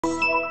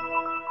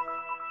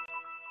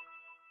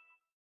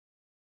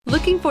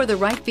Looking for the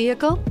right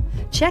vehicle?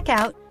 Check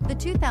out the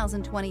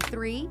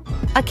 2023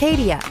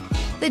 Acadia.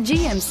 The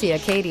GMC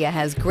Acadia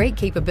has great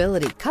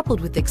capability coupled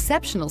with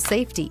exceptional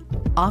safety,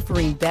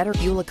 offering better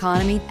fuel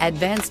economy,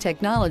 advanced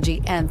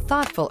technology, and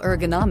thoughtful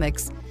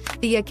ergonomics.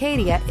 The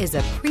Acadia is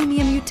a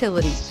premium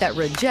utility that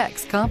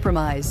rejects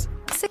compromise.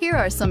 So here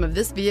are some of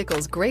this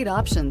vehicle's great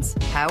options: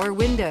 power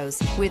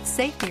windows with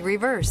safety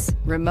reverse,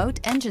 remote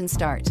engine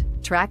start,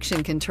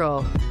 traction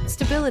control,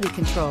 stability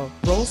control,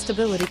 roll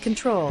stability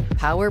control,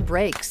 power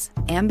brakes,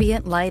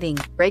 ambient lighting,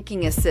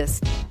 braking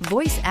assist,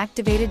 voice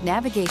activated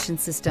navigation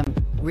system,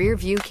 rear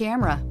view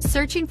camera.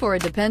 Searching for a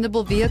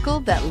dependable vehicle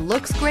that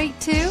looks great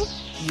too?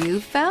 You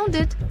found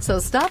it, so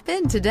stop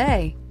in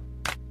today.